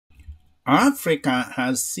Africa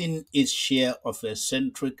has seen its share of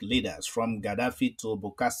eccentric leaders from Gaddafi to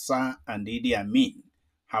Bokassa and Idi Amin.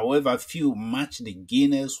 However, few match the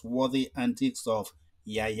Guinness-worthy antics of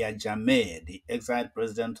Yahya Jammeh, the exiled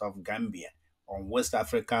president of Gambia, on West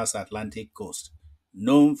Africa's Atlantic coast,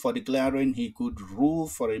 known for declaring he could rule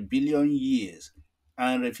for 1 billion years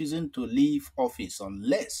and refusing to leave office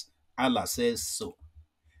unless Allah says so.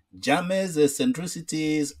 Jammeh's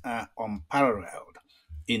eccentricities are unparalleled.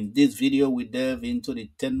 In this video, we delve into the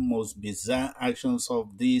 10 most bizarre actions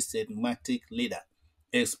of this enigmatic leader,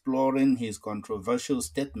 exploring his controversial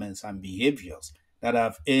statements and behaviors that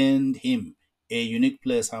have earned him a unique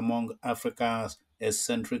place among Africa's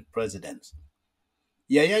eccentric presidents.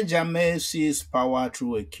 Yahya Jammeh seized power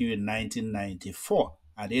through a coup in 1994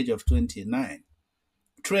 at the age of 29.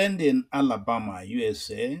 Trained in Alabama,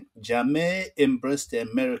 USA, Jammeh embraced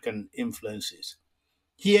American influences.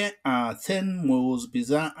 Here are 10 most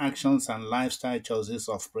bizarre actions and lifestyle choices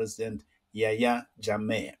of President Yahya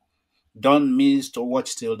Jammeh. Don't miss to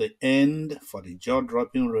watch till the end for the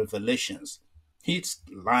jaw-dropping revelations. Hit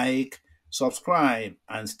like, subscribe,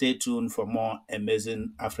 and stay tuned for more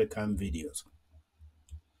amazing African videos.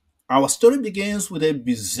 Our story begins with a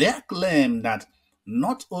bizarre claim that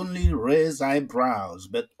not only raised eyebrows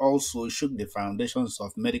but also shook the foundations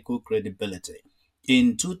of medical credibility.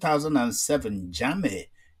 In 2007, Jammeh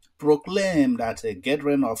proclaimed at a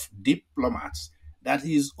gathering of diplomats that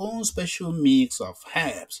his own special mix of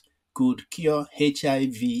herbs could cure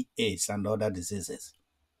HIV/AIDS and other diseases.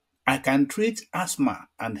 I can treat asthma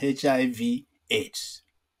and HIV/AIDS.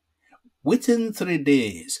 Within 3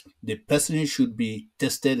 days, the person should be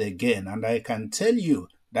tested again, and I can tell you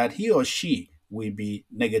that he or she will be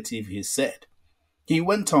negative, he said. He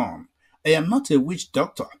went on, I am not a witch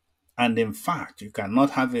doctor, and in fact, you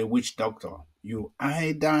cannot have a witch doctor. You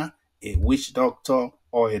either a witch doctor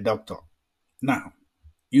or a doctor. Now,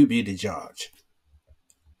 you be the judge.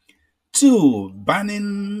 2.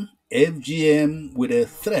 Banning FGM with a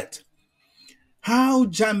threat. How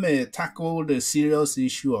Jammeh tackled the serious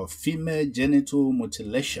issue of female genital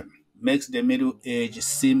mutilation makes the Middle Age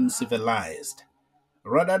seem civilized.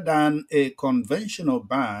 Rather than a conventional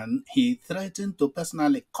ban, he threatened to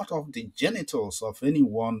personally cut off the genitals of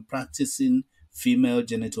anyone practicing female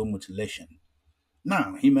genital mutilation.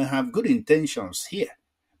 Now, he may have good intentions here,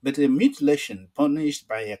 but a mutilation punished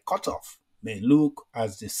by a cutoff may look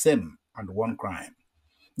as the same and one crime.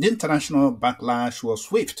 The international backlash was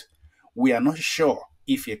swift. We are not sure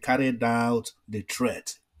if he carried out the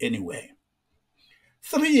threat anyway.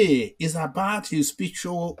 3 is about his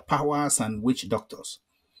spiritual powers and witch doctors.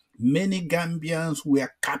 Many Gambians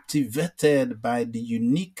were captivated by the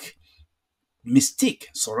unique mystique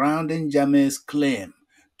surrounding Jammeh's claim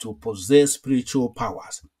to possess spiritual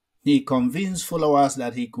powers. He convinced followers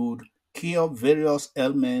that he could cure various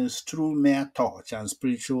ailments through mere touch and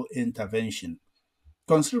spiritual intervention.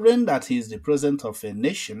 Considering that he is the president of a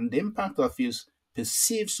nation, the impact of his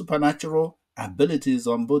perceived supernatural abilities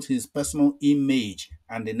on both his personal image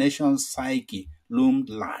and the nation's psyche loomed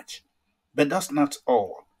large. But that's not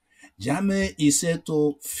all. Jammeh is said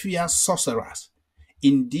to fear sorcerers.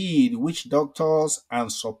 Indeed, witch doctors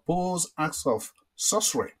and supposed acts of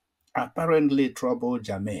sorcery apparently troubled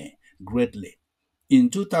Jammeh greatly. In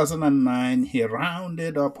 2009, he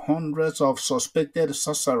rounded up hundreds of suspected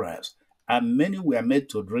sorcerers, and many were made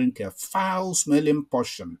to drink a foul-smelling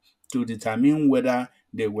potion to determine whether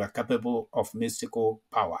they were capable of mystical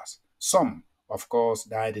powers. Some, of course,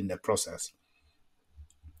 died in the process.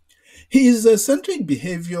 His eccentric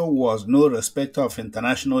behavior was no respecter of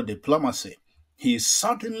international diplomacy. He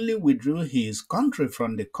suddenly withdrew his country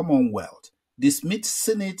from the Commonwealth,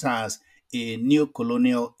 dismissing it as a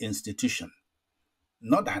neo-colonial institution.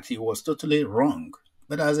 Not that he was totally wrong,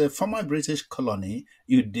 but as a former British colony,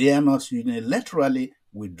 you dare not unilaterally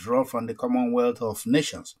withdraw from the Commonwealth of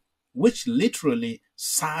Nations, which literally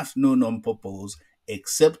served no known purpose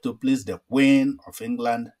except to please the Queen of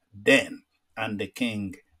England then and the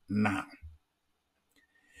King now.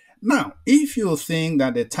 Now, if you think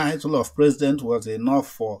that the title of president was enough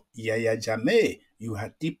for Yahya Jammeh, you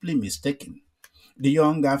are deeply mistaken. The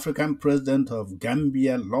young African president of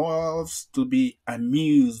Gambia loves to be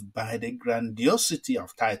amused by the grandiosity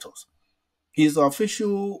of titles. His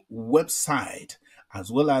official website,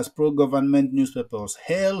 as well as pro-government newspapers,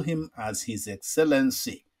 hail him as His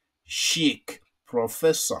Excellency, Sheikh,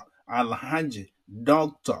 Professor, Alhaji,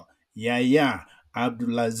 Dr. Yahya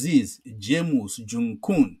Abdulaziz James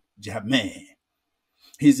Junkun Jammeh.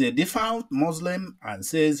 He's a devout Muslim and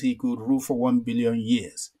says he could rule for 1 billion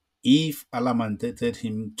years if Allah mandated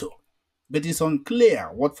him to. but it's unclear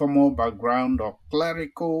what formal background or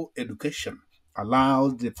clerical education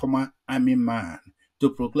allowed the former army man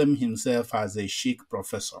to proclaim himself as a chic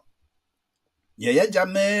professor. Yahya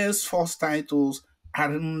Jammeh's first titles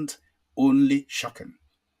aren't only shocking.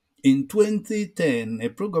 In 2010, a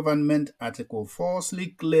pro-government article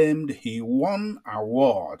falsely claimed he won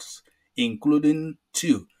awards, including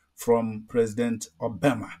 2 from President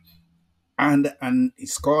Obama, and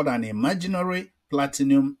it's called an imaginary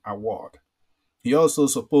platinum award. He also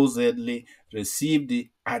supposedly received the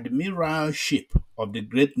admiralship of the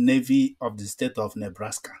Great Navy of the state of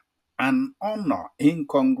Nebraska, an honor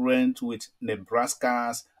incongruent with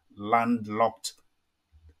Nebraska's landlocked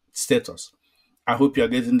status. I hope you're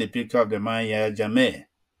getting the picture of the man Yahya Jammeh,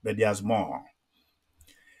 but there's more.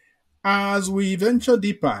 As we venture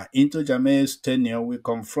deeper into Jammeh's tenure, we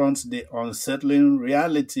confront the unsettling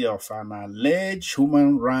reality of an alleged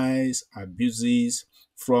human rights abuses,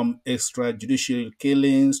 from extrajudicial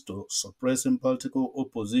killings to suppressing political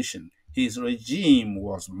opposition. His regime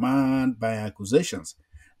was marred by accusations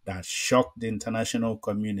that shocked the international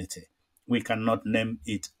community. We cannot name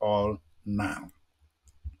it all now.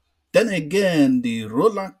 Then again, the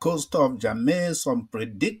roller coaster of Jammeh's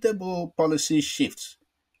unpredictable policy shifts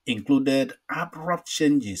included abrupt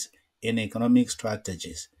changes in economic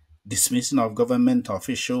strategies, dismissing of government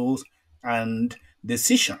officials, and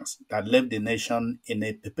decisions that left the nation in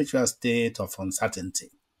a perpetual state of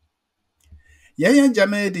uncertainty. Yahya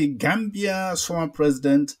Jammeh, the Gambia's former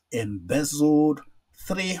president, embezzled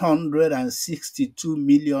 $362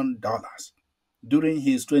 million during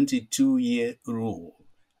his 22-year rule,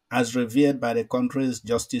 as revealed by the country's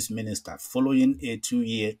justice minister following a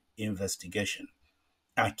 2-year investigation.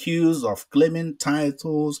 Accused of claiming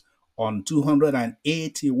titles on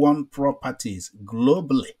 281 properties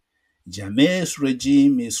globally, Jammeh's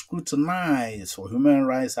regime is scrutinized for human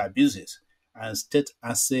rights abuses and state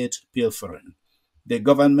asset pilfering. The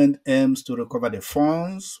government aims to recover the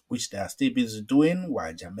funds, which they are still busy doing,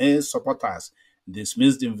 while Jammeh's supporters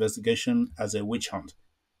dismiss the investigation as a witch hunt.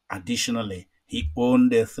 Additionally, he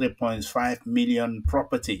owned a $3.5 million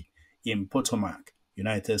property in Potomac,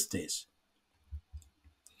 United States.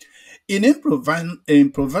 In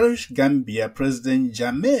impoverished Gambia, President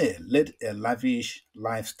Jammeh led a lavish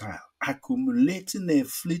lifestyle, accumulating a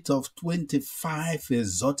fleet of 25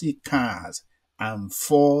 exotic cars and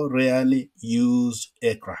 4 rarely used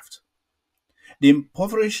aircraft. The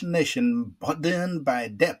impoverished nation, burdened by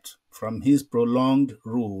debt from his prolonged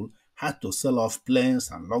rule, had to sell off planes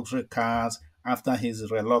and luxury cars after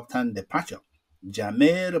his reluctant departure.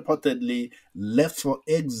 Jammeh reportedly left for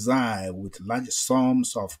exile with large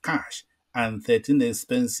sums of cash and 13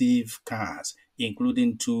 expensive cars,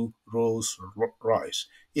 including 2 Rolls Royce.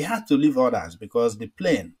 He had to leave others because the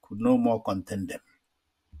plane could no more contain them.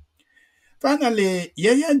 Finally,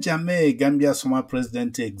 Yahya Jammeh, Gambia's former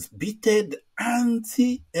president, exhibited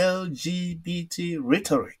anti-LGBT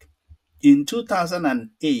rhetoric. In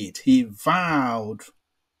 2008, he vowed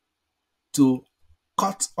to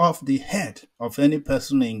cut off the head of any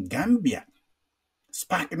person in Gambia,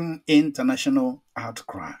 sparking international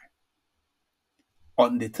outcry.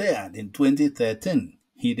 On the 3rd, in 2013,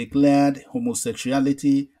 he declared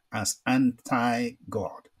homosexuality as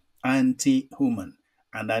anti-God, anti-human,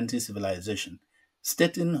 and anti-civilization,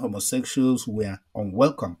 stating homosexuals were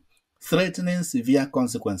unwelcome, threatening severe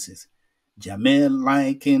consequences. Jammeh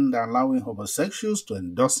likened allowing homosexuals to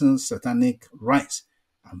endorsing satanic rites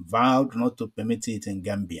and vowed not to permit it in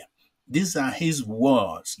Gambia. These are his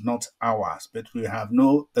words, not ours, but we have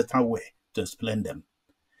no better way to explain them.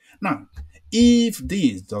 Now, if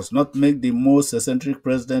this does not make the most eccentric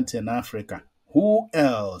president in Africa, who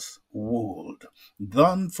else would?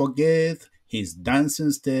 Don't forget his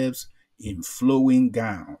dancing steps in flowing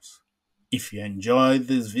gowns. If you enjoyed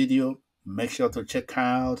this video, make sure to check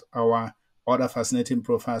out our other fascinating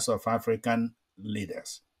profiles of African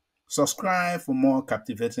leaders. Subscribe for more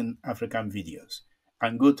captivating African videos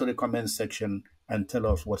and go to the comment section and tell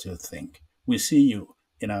us what you think. We'll see you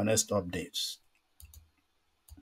in our next updates.